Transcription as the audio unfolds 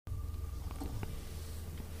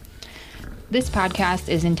This podcast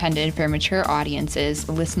is intended for mature audiences.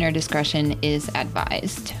 Listener discretion is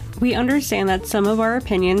advised. We understand that some of our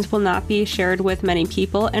opinions will not be shared with many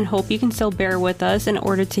people and hope you can still bear with us in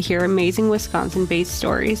order to hear amazing Wisconsin-based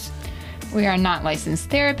stories. We are not licensed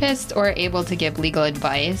therapists or able to give legal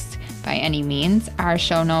advice by any means. Our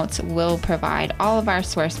show notes will provide all of our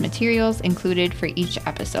source materials included for each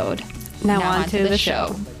episode. Now on to the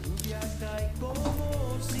show.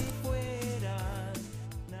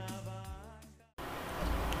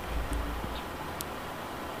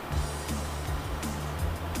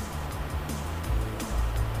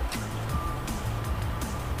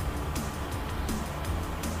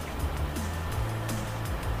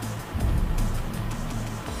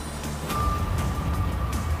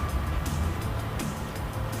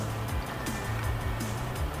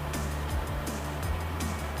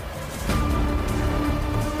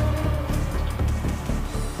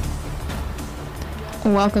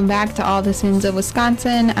 Welcome back to All the Sins of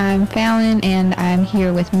Wisconsin. I'm Fallon and I'm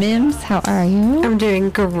here with Mims. How are you? I'm doing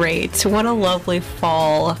great. What a lovely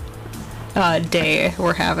fall day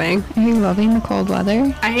we're having. Are you loving the cold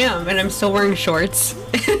weather? I am, and I'm still wearing shorts.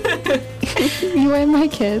 You and my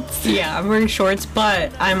kids. Yeah, I'm wearing shorts,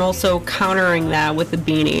 but I'm also countering that with a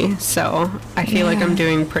beanie, so I feel like I'm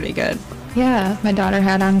doing pretty good. Yeah, my daughter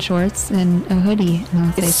had on shorts and a hoodie, and I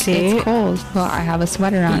was like, See? it's cold. Well, I have a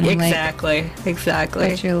sweater on. Exactly.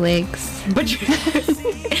 But your legs.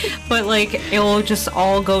 But like, it will just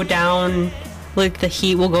all go down, like the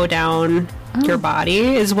heat will go down your body,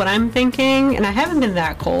 is what I'm thinking, and I haven't been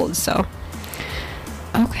that cold, so.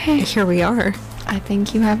 Okay. Here we are. I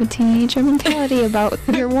think you have a teenager mentality about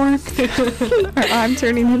your warmth. Or I'm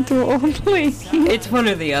turning into an old lady. It's one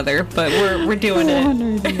or the other, but we're doing it. One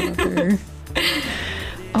or the other.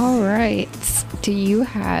 All right. Do you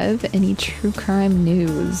have any true crime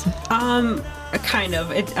news? Kind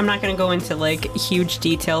of. I'm not going to go into like huge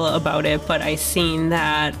detail about it, but I seen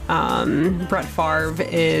that Brett Favre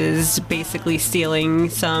is basically stealing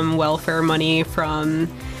some welfare money from,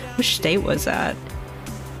 which state was that?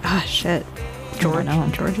 Ah, shit.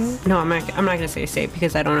 Georgia? No, I'm not going to say state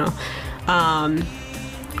because I don't know.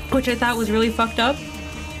 Which I thought was really fucked up.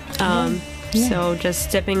 So just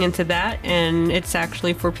stepping into that, and it's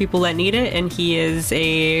actually for people that need it, and he is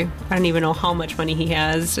I don't even know how much money he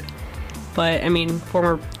has, but I mean,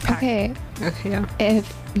 former... Okay, yeah.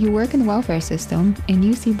 If you work in the welfare system and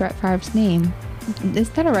you see Brett Favre's name, is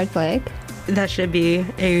that a red flag? That should be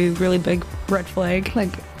a really big red flag. Like,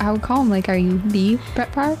 I would call him, like, are you the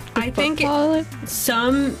Brett Favre? I think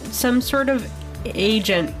some sort of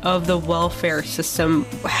agent of the welfare system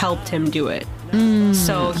helped him do it.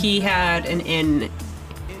 So he had an in.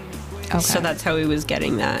 Okay. So that's how he was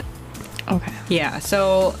getting that. Okay. Yeah,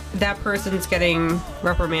 so that person's getting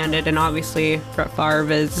reprimanded, and obviously Brett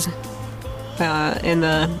Favre is in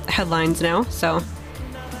the headlines now, so.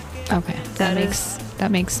 Okay. That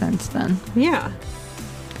makes sense then. Yeah.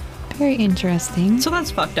 Very interesting. So that's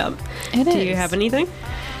fucked up. It is. Do you have anything?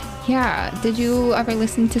 Yeah. Did you ever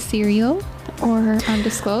listen to Serial or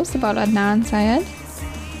Undisclosed about Adnan Syed?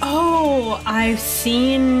 Oh, I've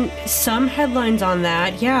seen some headlines on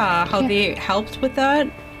that. Yeah, how they helped with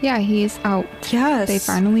that. Yeah, he's out. Yes. They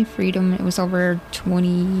finally freed him. It was over 20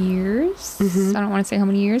 years. Mm-hmm. I don't want to say how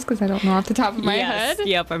many years because I don't know off the top of my head.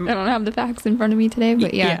 Yep. I don't have the facts in front of me today,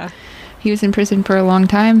 but yeah. He was in prison for a long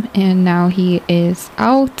time, and now he is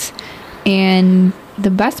out. And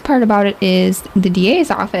the best part about it is the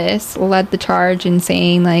DA's office led the charge in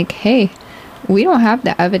saying, like, hey, we don't have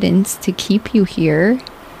the evidence to keep you here.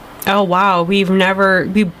 Oh, wow. We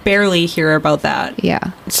barely hear about that.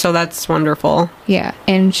 Yeah. So that's wonderful. Yeah.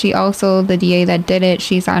 And she also, the DA that did it,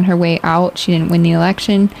 she's on her way out. She didn't win the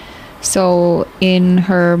election. So in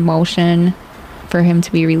her motion for him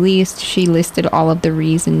to be released, she listed all of the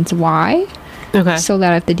reasons why. Okay. So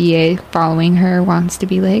that if the DA following her wants to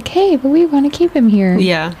be like, hey, but we want to keep him here.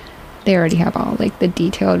 Yeah. They already have all like the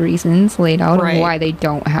detailed reasons laid out of why they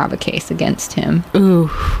don't have a case against him. Ooh,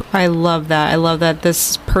 I love that. I love that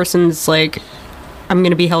this person's like, I'm going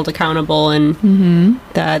to be held accountable, and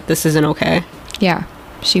that this isn't okay. Yeah.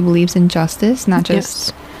 She believes in justice, not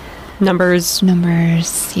just numbers.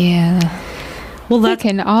 Yeah. Well, we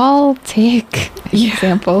can all take an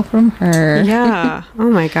example from her. Yeah. Oh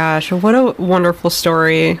my gosh. What a wonderful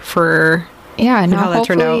story for... Yeah, now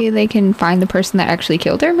hopefully they can find the person that actually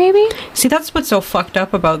killed her, maybe? See, that's what's so fucked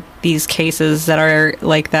up about these cases that are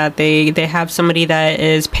like that. They have somebody that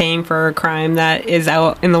is paying for a crime that is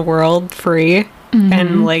out in the world free,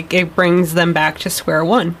 and like it brings them back to square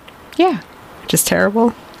one. Yeah. Just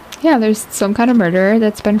terrible. Yeah, there's some kind of murderer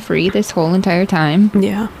that's been free this whole entire time.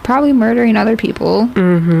 Yeah. Probably murdering other people.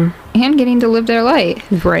 and getting to live their life.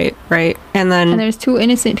 Right. And there's 2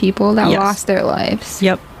 innocent people that lost their lives.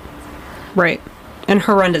 Yep. Right. In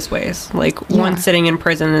horrendous ways. Like, one sitting in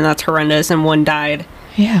prison, and that's horrendous, and one died.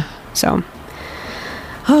 Yeah. So.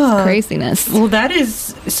 Craziness. Well, that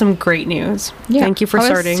is some great news. Yeah. Thank you for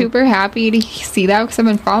starting. I was super happy to see that because I've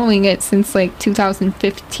been following it since, like,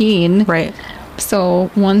 2015. Right. So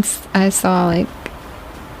once I saw, like,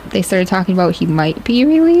 they started talking about he might be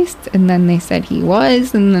released, and then they said he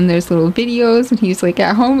was, and then there's little videos, and he's, like,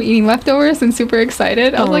 at home eating leftovers and super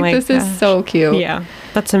excited. I was like, this is so cute. Yeah,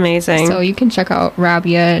 that's amazing. So you can check out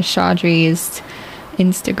Rabia Chaudhry's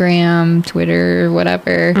Instagram, Twitter,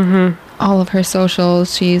 whatever. Mm-hmm. All of her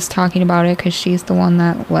socials. She's talking about it because she's the one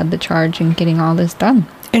that led the charge in getting all this done.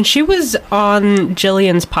 And she was on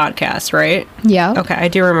Jillian's podcast, right? Yeah. Okay, I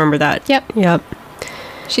do remember that. Yep.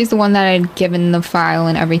 She's the one that had given the file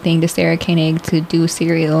and everything to Sarah Koenig to do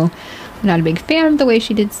Serial. I'm not a big fan of the way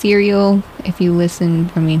she did Serial. If you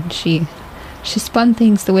listen, I mean, she spun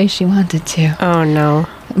things the way she wanted to. Oh, no.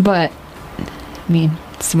 But, I mean,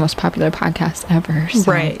 it's the most popular podcast ever. So.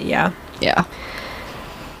 Right, yeah. Yeah.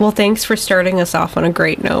 Well, thanks for starting us off on a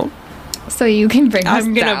great note. So you can bring us down.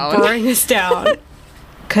 I'm going to bring us down.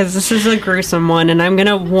 Because this is a gruesome one, and I'm going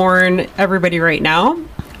to warn everybody right now.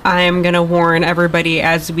 I'm going to warn everybody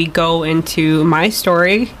as we go into my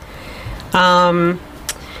story that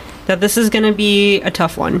this is going to be a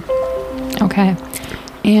tough one. Okay.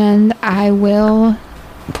 And I will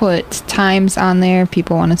put times on there if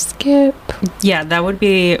people want to skip. Yeah, that would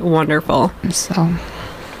be wonderful. So,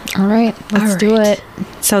 all right, let's do it.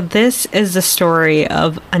 So this is the story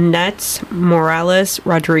of Annette Morales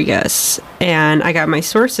Rodriguez. And I got my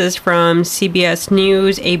sources from CBS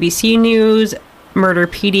News, ABC News,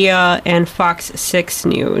 Murderpedia, and Fox 6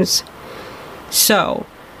 News. So,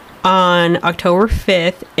 on October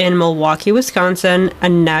 5th in Milwaukee, Wisconsin,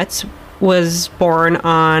 Annette was born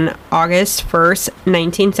on August 1st,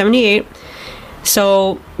 1978.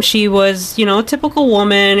 So, she was, a typical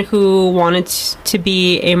woman who wanted to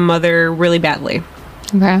be a mother really badly.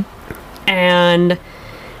 Okay. And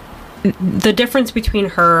the difference between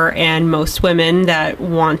her and most women that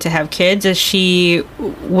want to have kids is she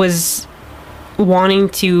was wanting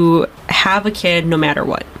to have a kid no matter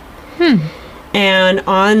what. And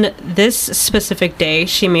on this specific day,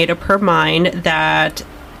 she made up her mind that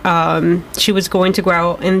she was going to go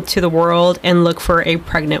out into the world and look for a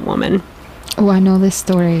pregnant woman. Oh, I know this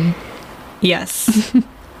story. Yes.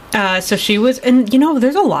 So she was, and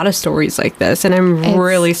there's a lot of stories like this, and it's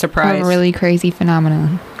really surprised. A really crazy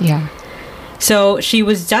phenomenon. Yeah. So she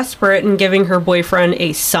was desperate in giving her boyfriend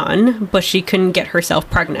a son, but she couldn't get herself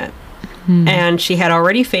pregnant. And she had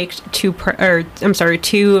already faked 2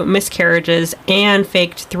 miscarriages and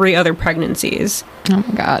faked 3 other pregnancies. Oh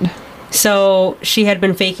my God. So she had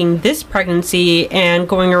been faking this pregnancy and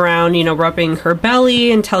going around, rubbing her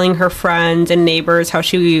belly and telling her friends and neighbors how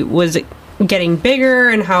she was getting bigger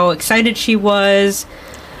and how excited she was.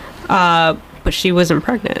 But she wasn't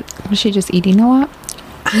pregnant. Was she just eating a lot?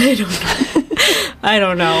 I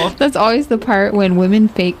don't know. That's always the part when women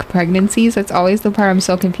fake pregnancies. That's always the part I'm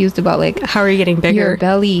so confused about. Like, how are you getting bigger? Your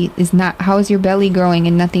belly is not. How is your belly growing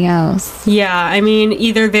and nothing else? Yeah, I mean,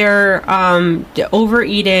 either they're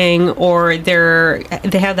overeating or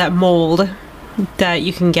they have that mold that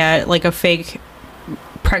you can get, like a fake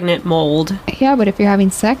pregnant mold. Yeah, but if you're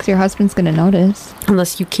having sex, your husband's gonna notice.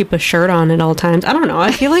 Unless you keep a shirt on at all times. I don't know.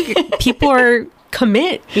 I feel like people are. People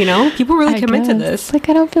really commit to this. Like,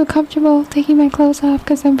 I don't feel comfortable taking my clothes off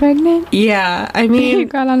because I'm pregnant. Yeah, I mean, you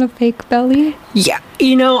got on a fake belly. Yeah,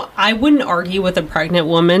 I wouldn't argue with a pregnant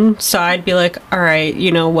woman, so I'd be like, all right,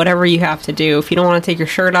 whatever you have to do. If you don't want to take your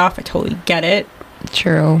shirt off, I totally get it.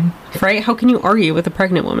 True. Right? How can you argue with a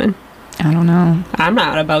pregnant woman? I don't know. I'm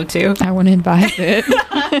not about to. I wouldn't advise it.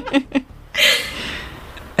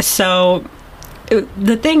 So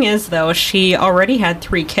the thing is, though, she already had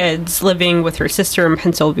 3 kids living with her sister in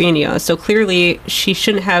Pennsylvania. So clearly she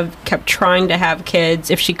shouldn't have kept trying to have kids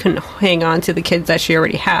if she couldn't hang on to the kids that she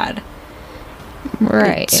already had.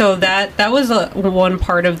 Right. So that was one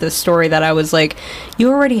part of the story that I was like, you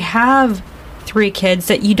already have 3 kids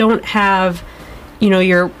that you don't have,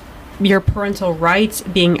 your parental rights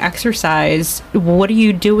being exercised. What are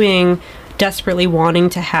you doing desperately wanting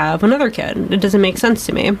to have another kid? It doesn't make sense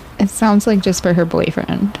to me. It sounds like just for her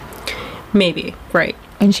boyfriend. Maybe, right.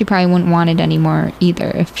 And she probably wouldn't want it anymore either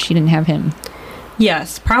if she didn't have him.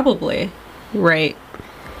 Yes, probably. Right.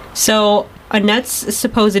 So Annette's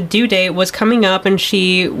supposed due date was coming up, and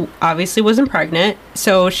she obviously wasn't pregnant.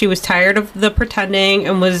 So she was tired of the pretending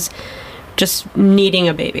and was just needing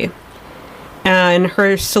a baby. And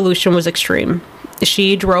her solution was extreme.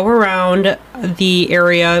 She drove around the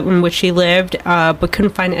area in which she lived, but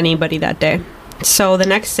couldn't find anybody that day. So the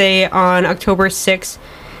next day, on October 6th,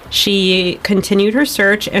 she continued her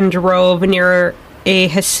search and drove near a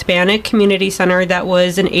Hispanic community center that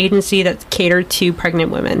was an agency that catered to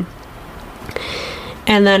pregnant women.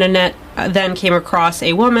 And then Annette then came across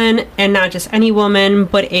a woman, and not just any woman,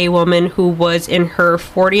 but a woman who was in her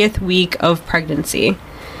 40th week of pregnancy.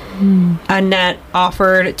 Annette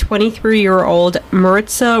offered 23-year-old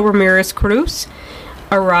Maritza Ramirez Cruz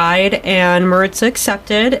a ride, and Maritza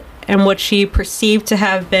accepted, and what she perceived to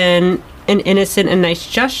have been an innocent and nice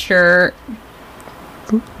gesture,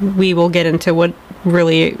 we will get into what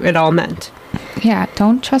really it all meant. Yeah,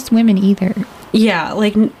 don't trust women either. Yeah,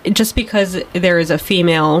 like, just because there is a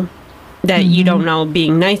female that you don't know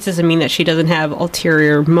being nice doesn't mean that she doesn't have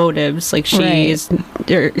ulterior motives. Like, she is...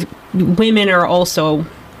 Women are also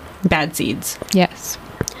bad seeds. Yes.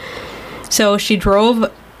 So she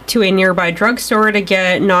drove to a nearby drugstore to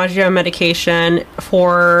get nausea medication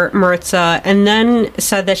for Maritza, and then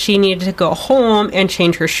said that she needed to go home and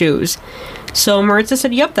change her shoes. So Maritza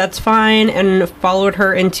said, yep, that's fine, and followed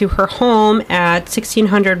her into her home at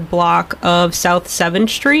 1600 block of South 7th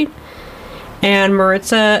Street. And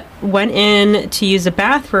Maritza went in to use the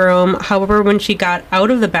bathroom. However, when she got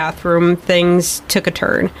out of the bathroom, things took a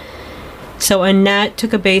turn. So Annette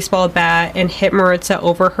took a baseball bat and hit Maritza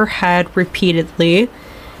over her head repeatedly.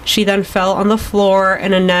 She then fell on the floor,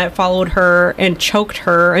 and Annette followed her and choked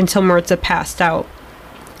her until Maritza passed out.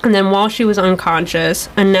 And then while she was unconscious,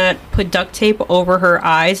 Annette put duct tape over her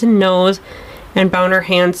eyes and nose and bound her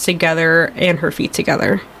hands together and her feet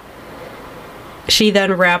together. She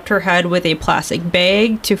then wrapped her head with a plastic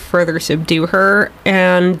bag to further subdue her.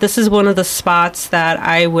 And this is one of the spots that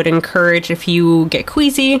I would encourage if you get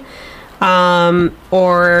queasy,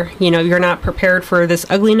 or, you're not prepared for this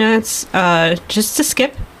ugliness, just to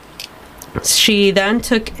skip. She then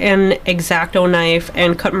took an X-Acto knife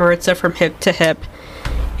and cut Maritza from hip to hip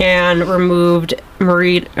and removed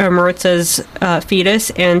Maritza's fetus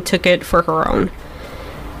and took it for her own.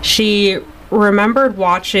 She remembered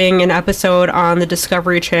watching an episode on the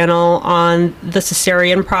Discovery Channel on the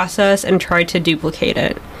cesarean process and tried to duplicate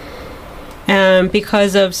it. And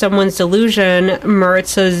because of someone's delusion,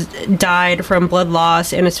 Maritza died from blood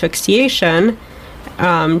loss and asphyxiation,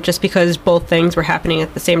 just because both things were happening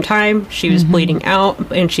at the same time. She was bleeding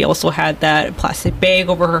out, and she also had that plastic bag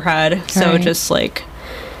over her head. So just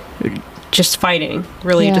fighting,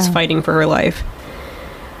 just fighting for her life.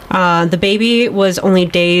 The baby was only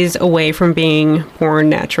days away from being born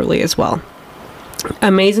naturally as well.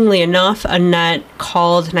 Amazingly enough, Annette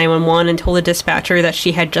called 911 and told the dispatcher that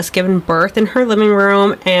she had just given birth in her living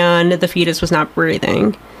room and the fetus was not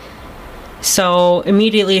breathing. So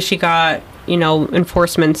immediately she got,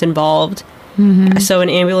 enforcements involved. So an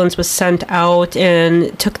ambulance was sent out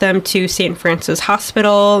and took them to St. Francis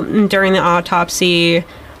Hospital. During the autopsy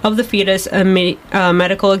of the fetus, a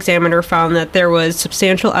medical examiner found that there was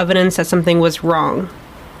substantial evidence that something was wrong.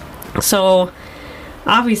 So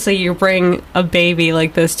obviously you bring a baby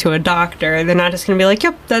like this to a doctor, they're not just going to be like,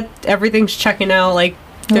 yep, that everything's checking out, like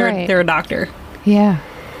they're a doctor. Yeah.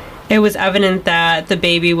 It was evident that the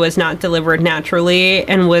baby was not delivered naturally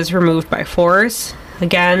and was removed by force.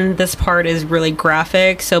 Again, this part is really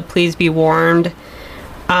graphic, so please be warned.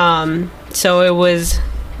 So it was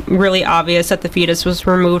really obvious that the fetus was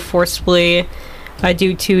removed forcibly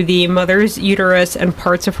due to the mother's uterus, and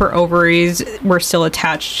parts of her ovaries were still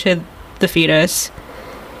attached to the fetus.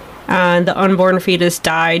 And the unborn fetus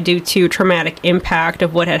died due to traumatic impact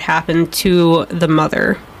of what had happened to the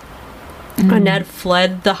mother. Annette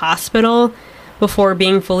fled the hospital before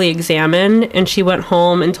being fully examined, and she went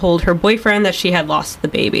home and told her boyfriend that she had lost the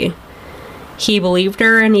baby. He believed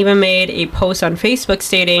her and even made a post on Facebook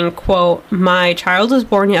stating, quote, "My child was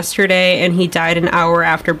born yesterday and he died an hour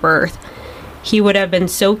after birth. He would have been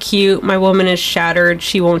so cute. My woman is shattered.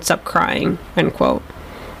 She won't stop crying," end quote.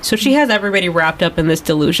 So she has everybody wrapped up in this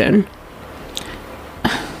delusion.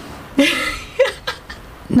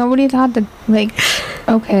 Nobody thought that,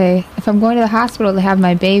 okay, if I'm going to the hospital to have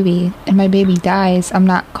my baby and my baby dies, I'm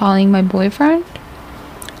not calling my boyfriend?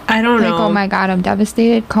 I don't know. Oh my God, I'm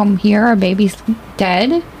devastated. Come here, our baby's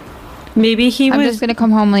dead. Maybe I'm just going to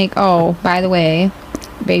come home oh, by the way,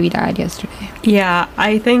 baby died yesterday. Yeah,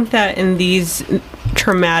 I think that in these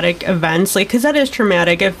traumatic events, because that is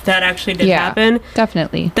traumatic if that actually did happen.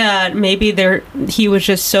 Definitely. That maybe he was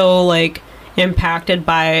just so, impacted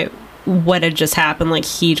by what had just happened.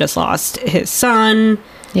 He just lost his son.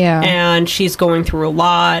 Yeah. And she's going through a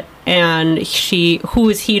lot. And who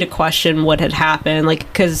is he to question what had happened?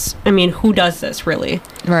 Because, who does this, really?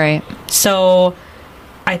 Right. So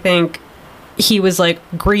I think he was like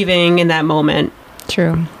grieving in that moment.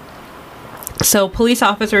 True. So police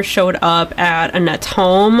officers showed up at Annette's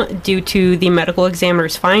home due to the medical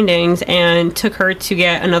examiner's findings and took her to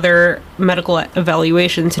get another medical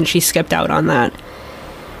evaluation since she skipped out on that.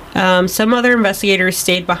 Some other investigators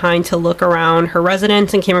stayed behind to look around her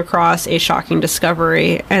residence and came across a shocking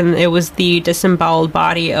discovery, and it was the disemboweled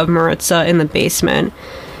body of Maritza in the basement.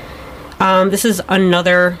 This is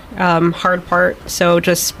another hard part, so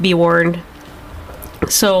just be warned.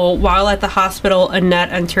 So while at the hospital,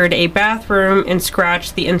 Annette entered a bathroom and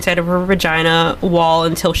scratched the inside of her vagina wall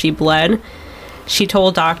until she bled. She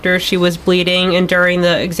told doctors she was bleeding, and during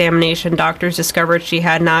the examination, doctors discovered she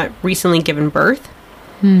had not recently given birth.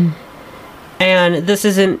 And this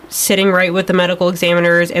isn't sitting right with the medical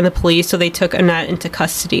examiners and the police, so they took Annette into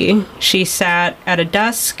custody. She sat at a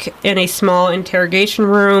desk in a small interrogation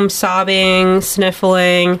room, sobbing,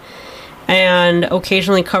 sniffling, and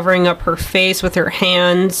occasionally covering up her face with her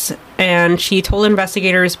hands. And she told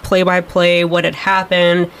investigators play by play what had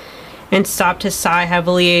happened and stopped to sigh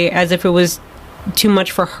heavily as if it was too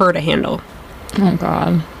much for her to handle. Oh,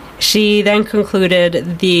 God. She then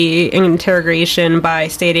concluded the interrogation by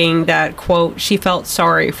stating that, quote, she felt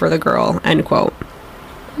sorry for the girl, end quote.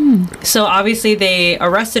 So obviously they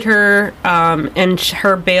arrested her, and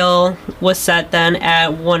her bail was set then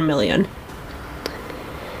at $1 million.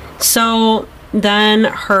 So then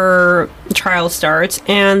her trial starts,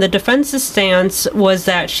 and the defense's stance was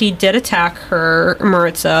that she did attack her,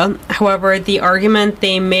 Maritza. However, the argument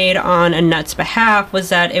they made on Annette's behalf was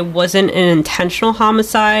that it wasn't an intentional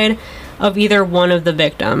homicide of either one of the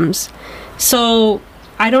victims. So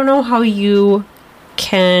I don't know how you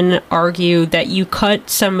can argue that you cut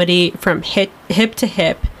somebody from hip to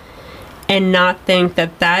hip and not think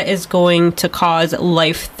that that is going to cause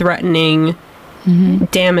life-threatening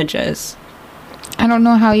damages. I don't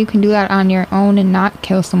know how you can do that on your own and not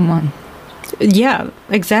kill someone. Yeah,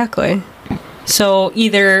 exactly. So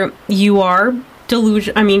either you are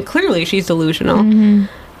delusional, I mean, clearly she's delusional,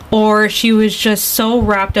 or she was just so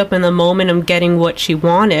wrapped up in the moment of getting what she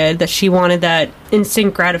wanted that she wanted that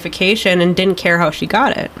instant gratification and didn't care how she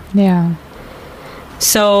got it. Yeah.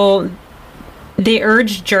 So they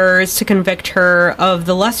urged jurors to convict her of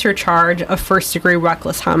the lesser charge of first-degree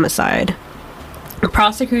reckless homicide. The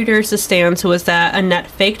prosecutor's stance was that Annette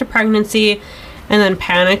faked a pregnancy and then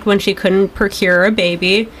panicked when she couldn't procure a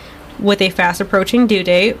baby with a fast-approaching due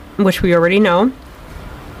date, which we already know.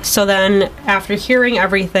 So then, after hearing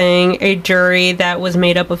everything, a jury that was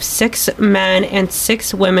made up of 6 men and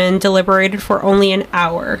 6 women deliberated for only an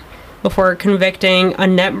hour before convicting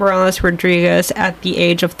Annette Morales Rodriguez at the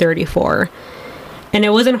age of 34. And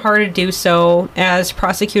it wasn't hard to do so, as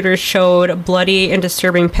prosecutors showed bloody and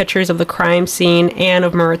disturbing pictures of the crime scene and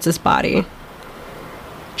of Maritza's body.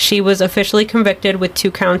 She was officially convicted with 2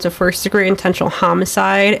 counts of first-degree intentional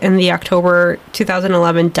homicide in the October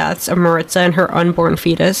 2011 deaths of Maritza and her unborn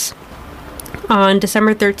fetus. On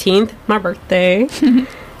December 13th, my birthday,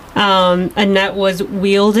 Annette was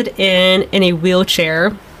wheeled in a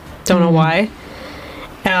wheelchair. Don't know why.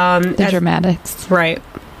 The dramatics. Right.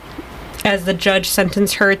 As the judge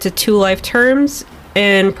sentenced her to 2 life terms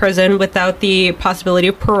in prison without the possibility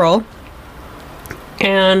of parole.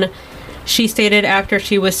 And she stated after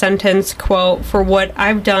she was sentenced, quote, "For what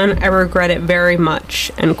I've done, I regret it very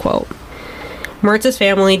much," end quote. Maritza's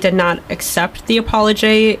family did not accept the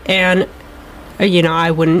apology, and,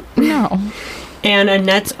 I wouldn't. No. And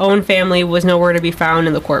Annette's own family was nowhere to be found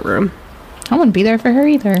in the courtroom. I wouldn't be there for her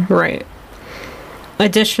either. Right.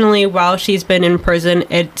 Additionally, while she's been in prison,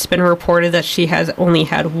 it's been reported that she has only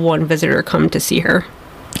had 1 visitor come to see her.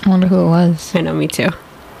 I wonder who it was. I know, me too.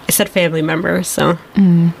 I said family member, so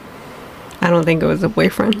I don't think it was a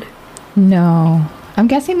boyfriend. No. I'm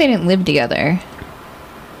guessing they didn't live together.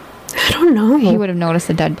 I don't know. He would have noticed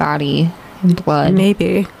a dead body and blood.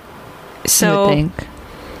 Maybe. So, I would think.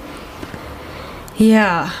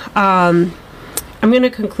 Yeah. I'm going to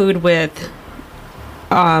conclude with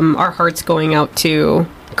our hearts going out to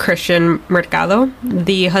Christian Mercado,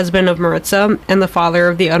 the husband of Maritza and the father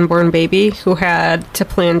of the unborn baby, who had to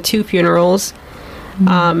plan 2 funerals.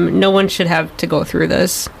 No one should have to go through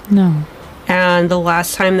this. No. And the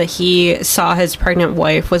last time that he saw his pregnant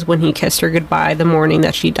wife was when he kissed her goodbye the morning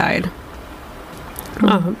that she died.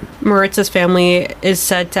 Maritza's family is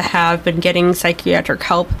said to have been getting psychiatric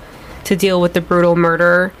help to deal with the brutal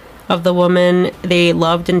murder of the woman they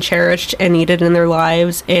loved and cherished and needed in their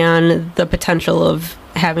lives, and the potential of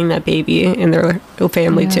having that baby in their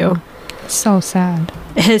family too. So sad.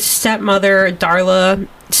 His stepmother, Darla,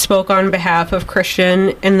 spoke on behalf of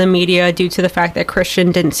Christian in the media due to the fact that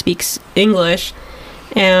Christian didn't speak English,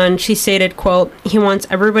 And she stated, quote, "He wants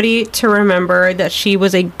everybody to remember that she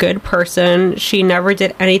was a good person. She never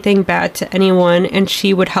did anything bad to anyone, and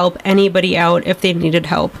she would help anybody out if they needed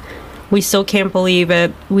help. We still can't believe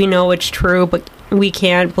it. We know it's true, but we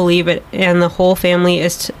can't believe it, and the whole family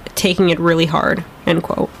is taking it really hard," end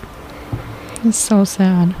quote. It's so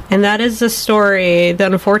sad. And that is the story, the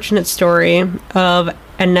unfortunate story of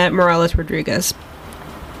Annette Morales Rodriguez.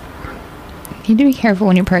 You need to be careful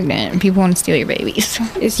when you're pregnant and people want to steal your babies.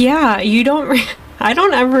 Yeah, I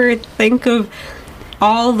don't ever think of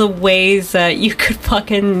all the ways that you could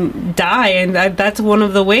fucking die, and that's one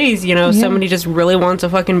of the ways, somebody just really wants a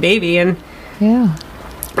fucking baby, and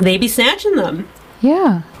they be snatching them.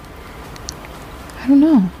 Yeah. I don't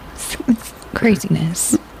know. It's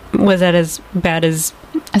craziness. Was that as bad as...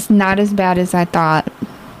 It's not as bad as I thought.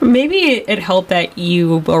 Maybe it helped that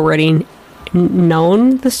you've already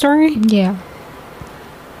known the story? Yeah.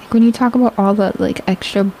 Like when you talk about all the,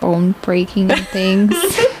 extra bone-breaking things...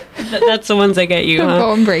 That's the ones that get you, huh? The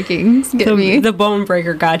bone breakings get me. The bone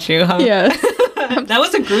breaker got you, huh? Yeah. That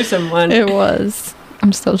was a gruesome one. It was.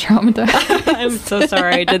 I'm still traumatized. I'm so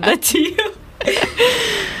sorry I did that to you.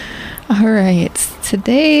 All right.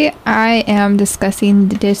 Today I am discussing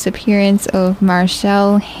the disappearance of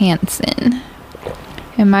Marshall Hansen.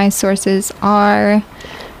 And my sources are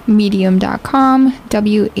medium.com,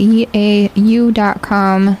 weau.com,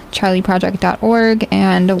 charlieproject.org,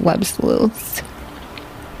 and Web Sleuths.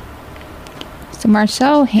 So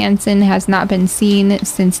Marshall Hansen has not been seen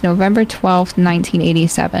since November 12th,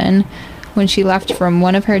 1987, when she left from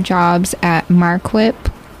one of her jobs at Marquip,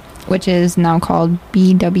 which is now called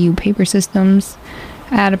BW Paper Systems,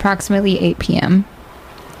 at approximately 8 p.m.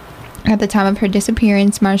 At the time of her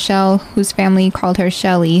disappearance, Marshall, whose family called her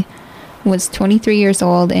Shelly, was 23 years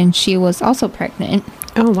old, and she was also pregnant.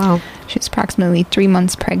 Oh, wow. She was approximately 3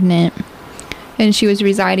 months pregnant. And she was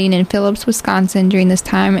residing in Phillips, Wisconsin during this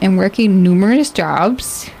time and working numerous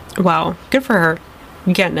jobs. Wow. Good for her.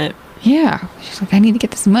 Getting it. Yeah. She's like, I need to get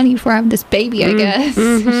this money before I have this baby, I guess.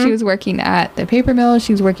 Mm-hmm. She was working at the paper mill.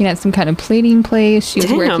 She was working at some kind of plating place. She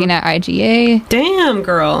was working at IGA. Damn,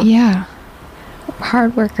 girl. Yeah.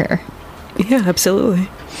 Hard worker. Yeah, absolutely.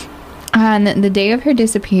 On the day of her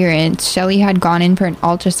disappearance, Shelly had gone in for an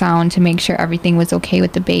ultrasound to make sure everything was okay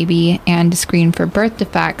with the baby and to screen for birth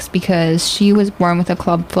defects because she was born with a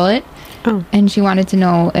club foot. Oh. And she wanted to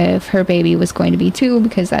know if her baby was going to be too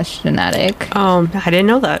because that's genetic. I didn't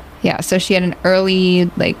know that. Yeah, so she had an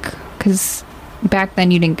early, because back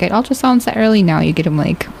then you didn't get ultrasounds that early. Now you get them,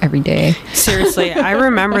 every day. Seriously, I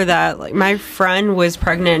remember that. My friend was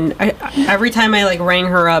pregnant. Every time I, rang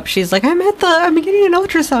her up, she's like, I'm getting an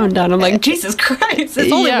ultrasound done. I'm like, Jesus Christ,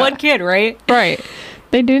 it's only one kid, right? Right.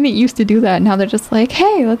 They didn't used to do that. Now they're just like,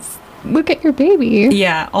 hey, let's look at your baby.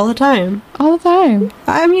 Yeah, all the time. All the time.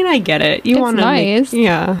 I mean, I get it. You want to nice. You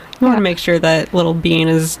want to make sure that little bean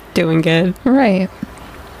is doing good. Right.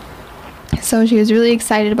 So she was really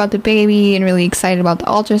excited about the baby and really excited about the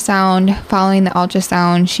ultrasound. Following the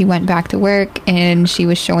ultrasound, she went back to work and she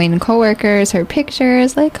was showing coworkers her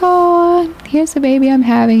pictures, oh, here's the baby I'm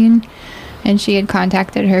having. And she had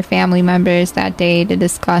contacted her family members that day to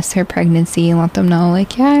discuss her pregnancy and let them know,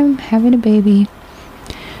 yeah, I'm having a baby.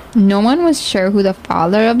 No one was sure who the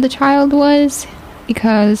father of the child was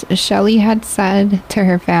because Shelly had said to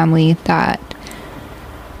her family that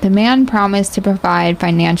the man promised to provide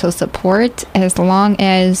financial support as long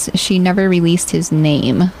as she never released his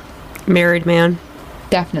name. Married man.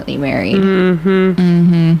 Definitely married. Mm-hmm.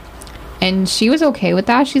 Mm-hmm. And she was okay with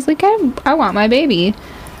that. She's like, I want my baby.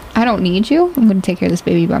 I don't need you. I'm going to take care of this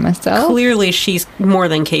baby by myself. Clearly, she's more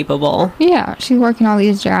than capable. Yeah, she's working all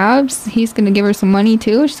these jobs. He's going to give her some money,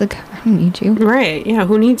 too. She's like, I don't need you. Right, yeah,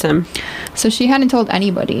 who needs him? So she hadn't told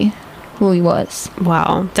anybody who he was.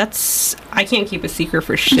 Wow, I can't keep a secret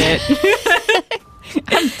for shit.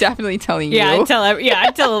 I'm definitely telling you. I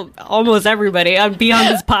tell almost everybody. I'd be on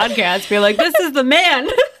this podcast, be like, this is the man.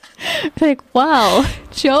 Wow,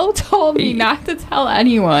 Joe told me not to tell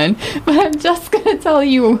anyone, but I'm just going to tell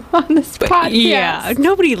you on this podcast. Yeah,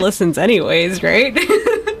 nobody listens anyways, right?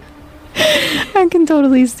 I can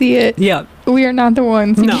totally see it. Yeah. We are not the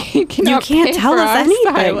ones. No. You can't tell us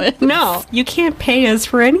anything. Silence. No, you can't pay us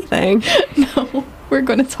for anything. No, we're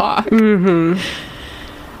going to talk. Mm-hmm.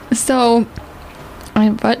 So,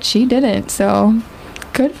 but she didn't, so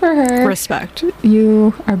good for her. Respect.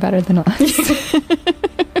 You are better than us.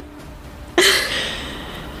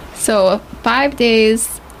 So, 5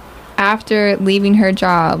 days after leaving her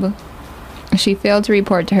job, she failed to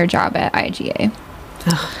report to her job at IGA.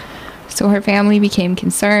 So her family became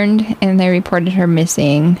concerned and they reported her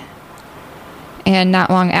missing. And not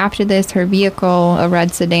long after this, her vehicle, a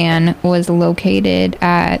red sedan, was located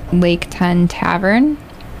at Lake 10 Tavern,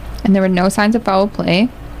 and there were no signs of foul play.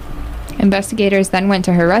 Investigators then went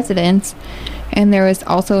to her residence, and there was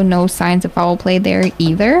also no signs of foul play there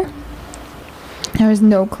either. There was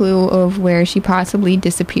no clue of where she possibly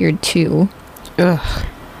disappeared to. Ugh.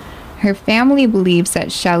 Her family believes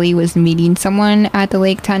that Shelley was meeting someone at the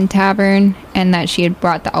Lake 10 Tavern and that she had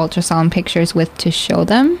brought the ultrasound pictures with to show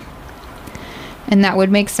them. And that would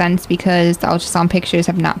make sense because the ultrasound pictures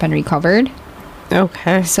have not been recovered.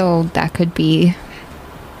 Okay. So that could be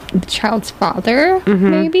the child's father,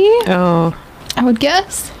 maybe? Oh. I would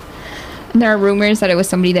guess. And there are rumors that it was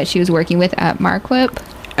somebody that she was working with at Marquip.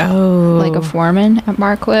 Oh. Like a foreman at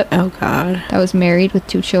Marquip. Oh, God. That was married with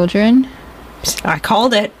 2 children. I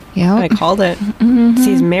called it. Yeah. I called it.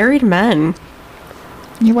 These married men.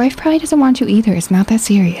 Your wife probably doesn't want you either. It's not that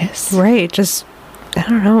serious. Right. Just, I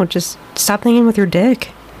don't know. Just stop thinking with your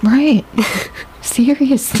dick. Right.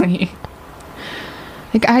 Seriously.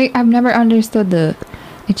 Like, I've never understood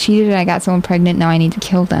I cheated and I got someone pregnant, now I need to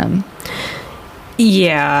kill them.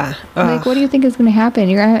 Yeah. Like, what do you think is going to happen?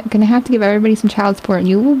 You're going to have to give everybody some child support and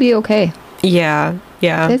you will be okay. Yeah.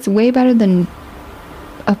 Yeah. That's way better than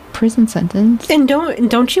a prison sentence. And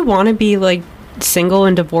don't you want to be, like, single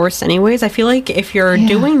and divorced anyways? I feel like if you're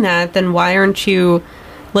doing that, then why aren't you,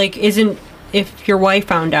 like, if your wife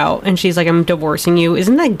found out and she's like, I'm divorcing you,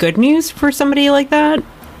 isn't that good news for somebody like that?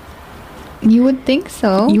 You would think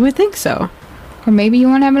so. You would think so. Or maybe you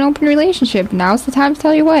want to have an open relationship. Now's the time to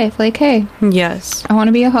tell your wife, like, hey, yes, I want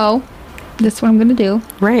to be a hoe. This is what I'm going to do.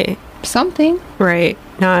 Right. Something. Right.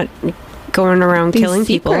 Not going around These killing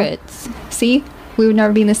secrets. People. See? We would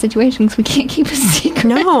never be in this situation because we can't keep a secret.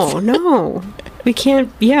 No. We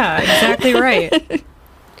can't. Yeah, exactly right.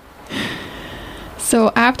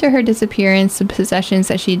 So after her disappearance, the possessions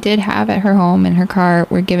that she did have at her home and her car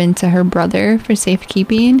were given to her brother for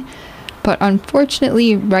safekeeping. But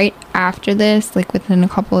unfortunately, right after this, like within a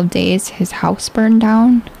couple of days, his house burned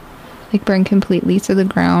down. Like burned completely to the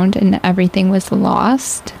ground and everything was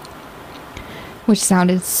lost. Which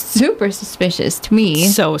sounded super suspicious to me.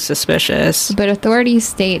 So suspicious. But authorities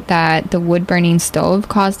state that the wood-burning stove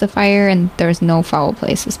caused the fire and there was no foul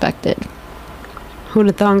play suspected. Who'd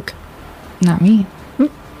have thunk? Not me.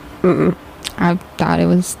 Mm-mm. I thought it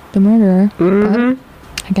was the murderer, but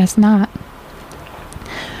I guess not.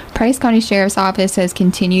 Price County Sheriff's Office has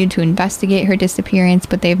continued to investigate her disappearance,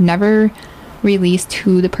 but they've never released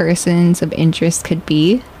who the persons of interest could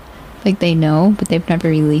be. Like, they know, but they've never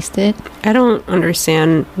released it. I don't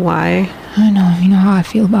understand why. I know. You know how I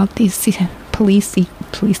feel about these police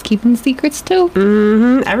keeping secrets, too?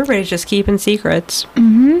 Everybody's just keeping secrets.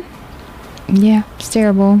 Yeah, it's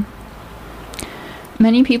terrible.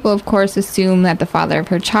 Many people, of course, assume that the father of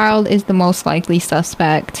her child is the most likely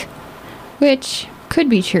suspect, which could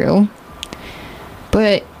be true.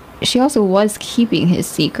 But she also was keeping his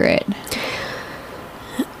secret.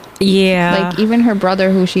 Yeah. Like, even her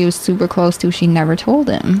brother, who she was super close to, she never told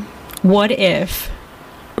him. What if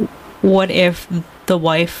the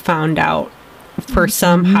wife found out for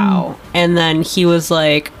somehow, and then he was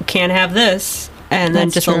like, can't have this, and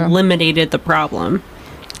then just eliminated the problem?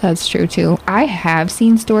 That's true, too. I have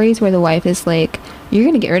seen stories where the wife is like, you're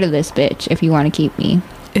going to get rid of this bitch if you want to keep me.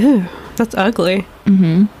 Ew, that's ugly.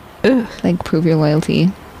 Ew. Like, prove your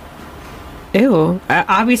loyalty. Ew.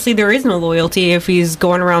 Obviously, there is no loyalty if he's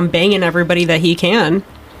going around banging everybody that he can.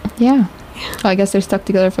 Yeah. Well, I guess they're stuck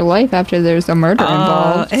together for life after there's a murder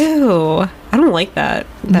involved. Ew. I don't like that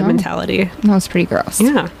mentality. No, it's pretty gross.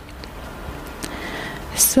 Yeah.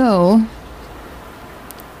 So,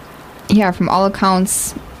 yeah, from all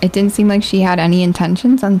accounts, it didn't seem like she had any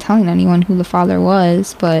intentions on telling anyone who the father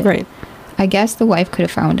was, but right. I guess the wife could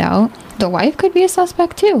have found out. The wife could be a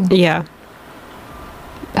suspect, too. Yeah.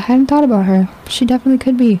 I hadn't thought about her. She definitely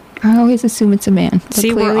could be. I always assume it's a man. But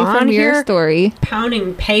see, we're on from here your story,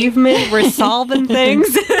 pounding pavement. We're solving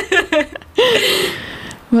things.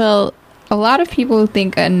 Well, a lot of people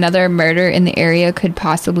think another murder in the area could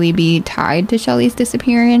possibly be tied to Shelley's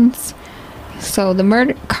disappearance. So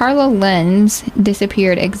Carla Lenz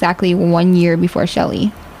disappeared exactly 1 year before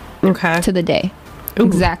Shelley. Okay. To the day. Ooh.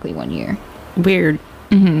 Exactly 1 year. Weird.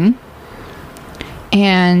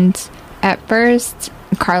 And at first,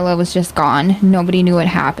 Carla was just gone. Nobody knew what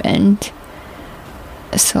happened.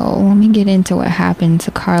 So let me get into what happened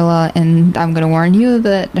to Carla, and I'm going to warn you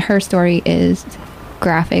that her story is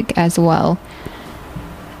graphic as well.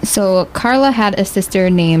 So Carla had a sister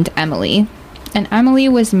named Emily, and Emily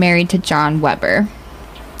was married to John Weber.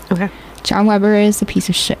 Okay. John Weber is a piece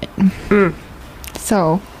of shit.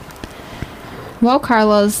 So While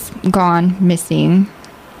Carla's gone, missing,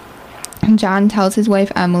 John tells his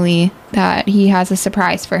wife Emily that he has a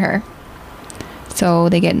surprise for her. So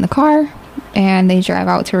they get in the car and they drive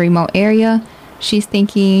out to a remote area. She's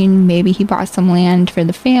thinking maybe he bought some land for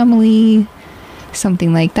the family,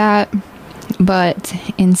 something like that. But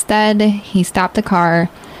instead, he stopped the car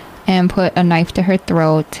and put a knife to her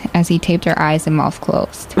throat as he taped her eyes and mouth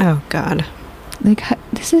closed. Oh, God. Like,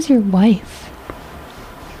 this is your wife.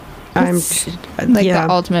 The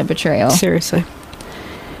ultimate betrayal. Seriously.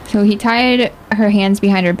 So he tied her hands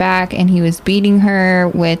behind her back and he was beating her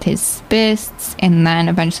with his fists and then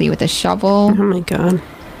eventually with a shovel. Oh, my God.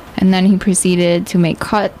 And then he proceeded to make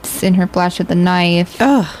cuts in her flesh with a knife.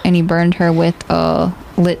 Ugh. And he burned her with a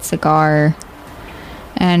lit cigar.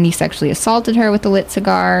 And he sexually assaulted her with a lit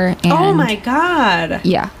cigar. And oh, my God.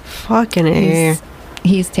 Yeah. Fucking A.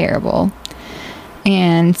 He's terrible.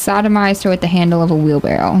 And sodomized her with the handle of a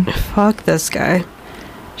wheelbarrow. Fuck this guy.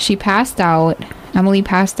 She passed out. Emily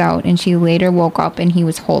passed out, and she later woke up and he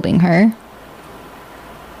was holding her.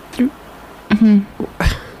 Mm-hmm.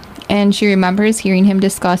 And she remembers hearing him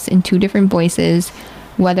discuss in two different voices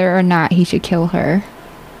whether or not he should kill her.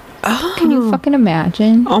 Oh. Can you fucking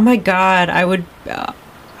imagine? Oh my God. I would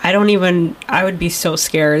be so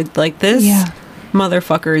scared. Like, this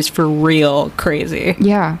motherfucker is for real crazy.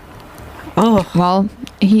 Yeah. Oh. Well,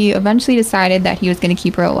 he eventually decided that he was going to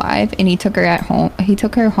keep her alive, and he took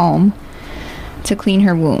her home to clean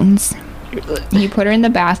her wounds. He put her in the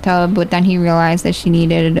bathtub, but then he realized that she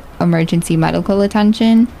needed emergency medical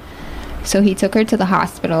attention. So he took her to the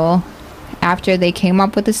hospital after they came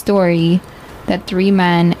up with a story that 3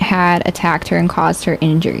 men had attacked her and caused her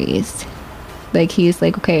injuries. Like, he's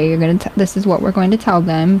like, okay, this is what we're going to tell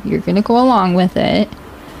them. You're going to go along with it.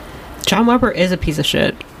 John Weber is a piece of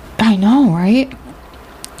shit. I know, right?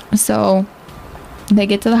 So they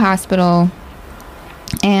get to the hospital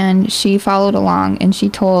and she followed along and she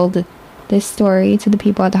told this story to the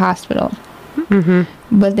people at the hospital.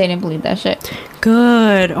 Mm-hmm. But they didn't believe that shit.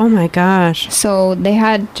 Good. Oh my gosh. So they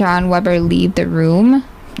had John Weber leave the room,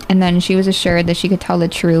 and then she was assured that she could tell the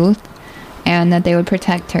truth and that they would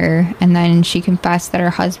protect her. And then she confessed that her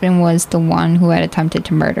husband was the one who had attempted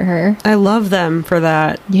to murder her. I love them for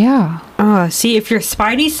that. Yeah. See, if your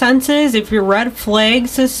spidey senses, if your red flag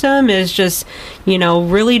system is just,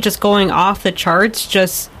 really just going off the charts,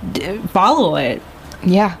 just follow it.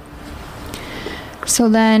 Yeah. So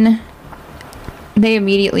then they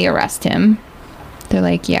immediately arrest him. They're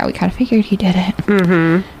like, yeah, we kind of figured he did it.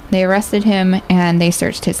 Mm-hmm. They arrested him and they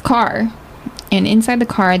searched his car. And inside the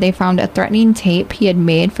car, they found a threatening tape he had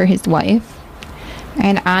made for his wife.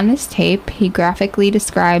 And on this tape, he graphically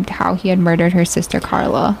described how he had murdered her sister,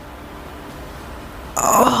 Carla.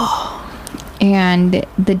 Oh. And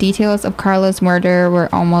the details of Carla's murder were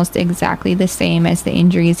almost exactly the same as the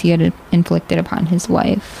injuries he had inflicted upon his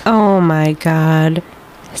wife. Oh my God.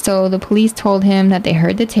 So the police told him that they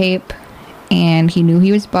heard the tape and he knew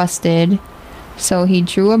he was busted. So he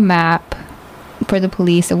drew a map for the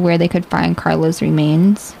police of where they could find Carla's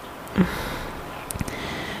remains.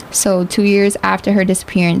 So 2 years after her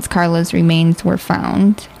disappearance, Carla's remains were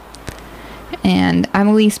found. And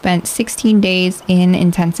Emily spent 16 days in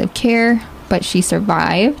intensive care, but she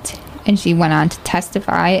survived. And she went on to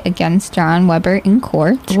testify against John Weber in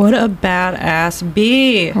court. What a badass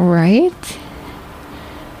bee. Right?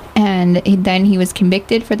 And then he was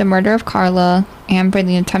convicted for the murder of Carla and for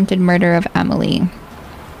the attempted murder of Emily.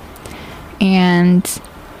 And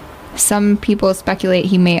some people speculate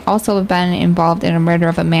he may also have been involved in a murder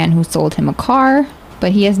of a man who sold him a car,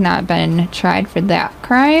 but he has not been tried for that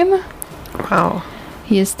crime. Wow.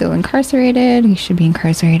 He is still incarcerated. He should be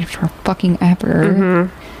incarcerated for fucking ever.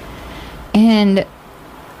 Mm-hmm. And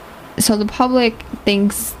so the public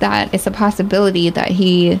thinks that it's a possibility that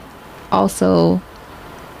he also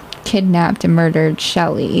kidnapped and murdered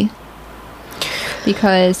Shelley,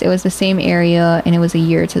 because it was the same area and it was a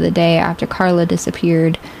year to the day after Carla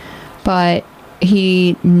disappeared, but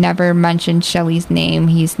he never mentioned Shelley's name.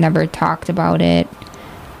 He's never talked about it.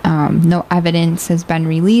 No evidence has been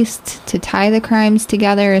released to tie the crimes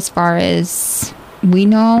together as far as we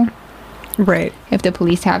know. Right. If the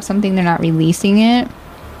police have something, they're not releasing it.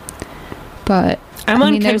 But I'm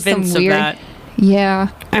unconvinced of that. Yeah.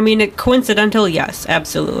 I mean, coincidental, yes,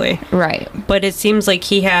 absolutely. Right. But it seems like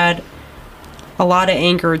he had a lot of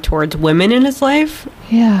anger towards women in his life.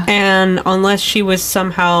 Yeah. And unless she was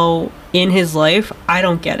somehow in his life, I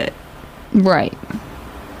don't get it. Right.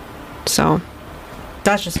 So,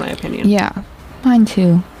 that's just my opinion. Yeah. Mine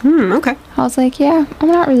too. Okay. I was like, yeah, I'm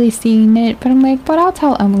not really seeing it, but I'm like, but I'll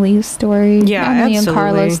tell Emily's story. Yeah, Emily absolutely. and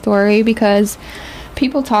Carla's story, because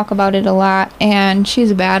people talk about it a lot, and she's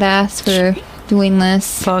a badass for doing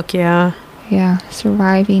this. Fuck yeah. Yeah,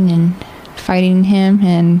 surviving and fighting him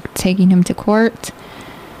and taking him to court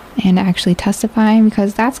and actually testifying,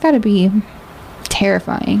 because that's got to be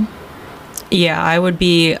terrifying. Yeah, I would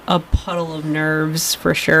be a puddle of nerves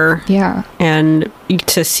for sure. Yeah. And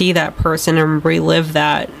to see that person and relive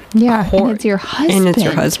that. Yeah, and it's your husband. And it's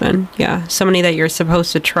your husband. Yeah, somebody that you're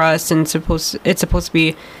supposed to trust, and it's supposed to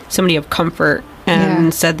be somebody of comfort, and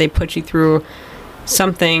instead they put you through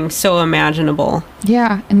something so imaginable.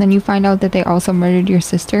 Yeah, and then you find out that they also murdered your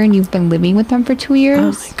sister, and you've been living with them for 2 years.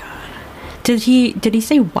 Oh my god. Did he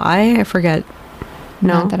say why? I forget.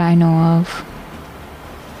 No, not that I know of.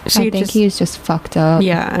 So I think he was just fucked up.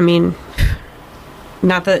 Yeah, I mean,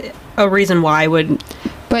 not that a reason why would.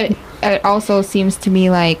 But it also seems to me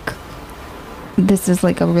like this is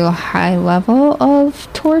like a real high level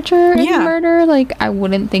of torture and murder. Like, I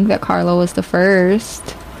wouldn't think that Carlo was the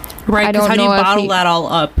first. Right, because how do you bottle that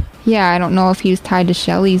all up? Yeah, I don't know if he's tied to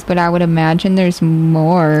Shelley's, but I would imagine there's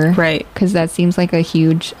more. Right. Because that seems like a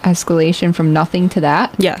huge escalation from nothing to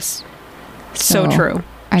that. Yes. So true.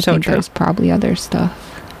 I think there's probably other stuff.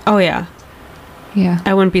 Oh, yeah. Yeah.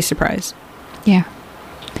 I wouldn't be surprised. Yeah.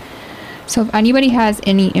 So if anybody has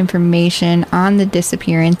any information on the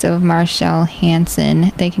disappearance of Marshall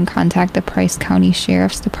Hansen, they can contact the Price County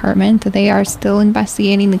Sheriff's Department. They are still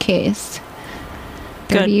investigating the case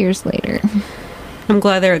 30 years later. I'm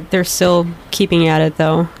glad they're still keeping at it,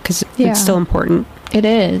 though, because it's still important. It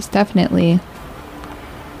is, definitely.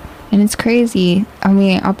 And it's crazy. I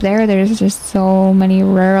mean, up there's just so many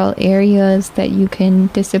rural areas that you can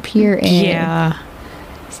disappear in. Yeah.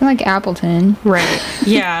 It's not like Appleton. Right.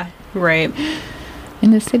 Yeah, right.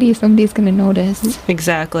 In the city, somebody's going to notice.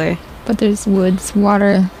 Exactly. But there's woods,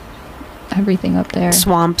 water, everything up there.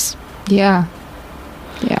 Swamps. Yeah.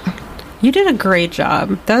 Yeah. You did a great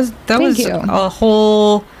job. That was you. A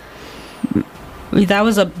whole... That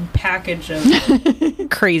was a package of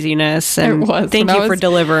craziness, and thank you for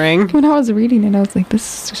delivering. When I was reading it, I was like,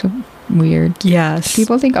 this is so weird. Yes.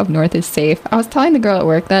 People think up north is safe. I was telling the girl at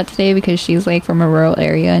work that today because she's like from a rural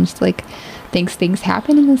area, and she's like, thinks things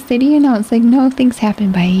happen in the city, and I was like, no, things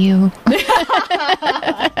happen by you.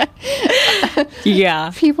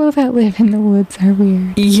 Yeah. People that live in the woods are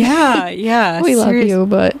weird. Yeah, yeah. We love you,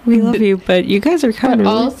 but you guys are kind of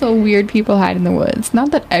also weird people hide in the woods.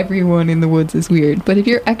 Not that everyone in the woods is weird, but if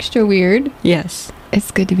you're extra weird, yes,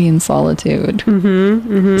 it's good to be in solitude.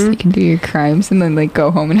 Mm-hmm. So you can do your crimes and then like go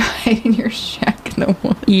home and hide in your shack in the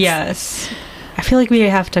woods. Yes. I feel like we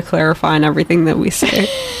have to clarify on everything that we say.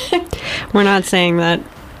 We're not saying that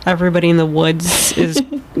everybody in the woods is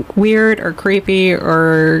weird or creepy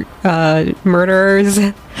or murderers.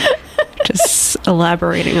 Just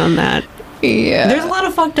elaborating on that. Yeah. There's a lot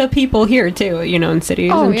of fucked up people here too, in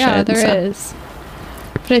cities. Oh, and yeah, shit, there is.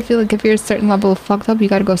 But I feel like if you're a certain level of fucked up, you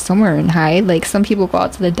gotta go somewhere and hide. Like, some people go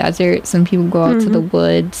out to the desert, some people go out to the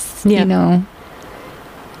woods, You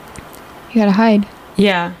gotta hide.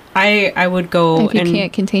 Yeah. I would go if you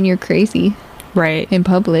can't contain your crazy. Right. In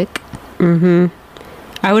public. Mm-hmm.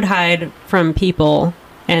 I would hide from people,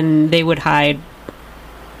 and they would hide.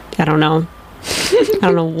 I don't know. I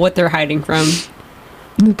don't know what they're hiding from.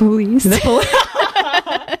 The police.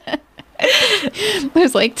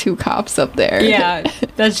 There's like 2 cops up there. Yeah,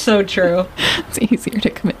 that's so true. It's easier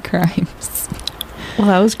to commit crimes. Well,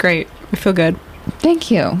 that was great. I feel good.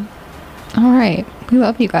 Thank you. All right. We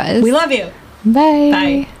love you guys. We love you. Bye.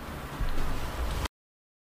 Bye.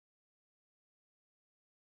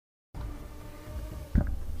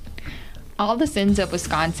 All the Sins of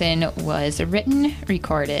Wisconsin was written,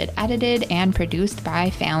 recorded, edited, and produced by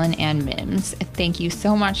Fallon and Mims. Thank you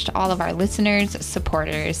so much to all of our listeners,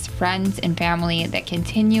 supporters, friends, and family that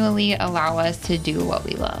continually allow us to do what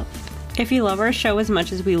we love. If you love our show as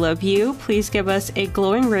much as we love you, please give us a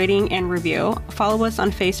glowing rating and review. Follow us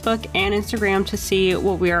on Facebook and Instagram to see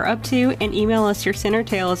what we are up to, and email us your sin or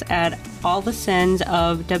tales at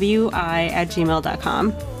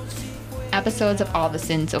allthesinsofwi@gmail.com. Episodes of All the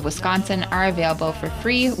Sins of Wisconsin are available for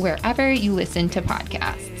free wherever you listen to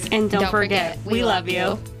podcasts. And don't forget, we love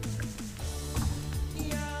you.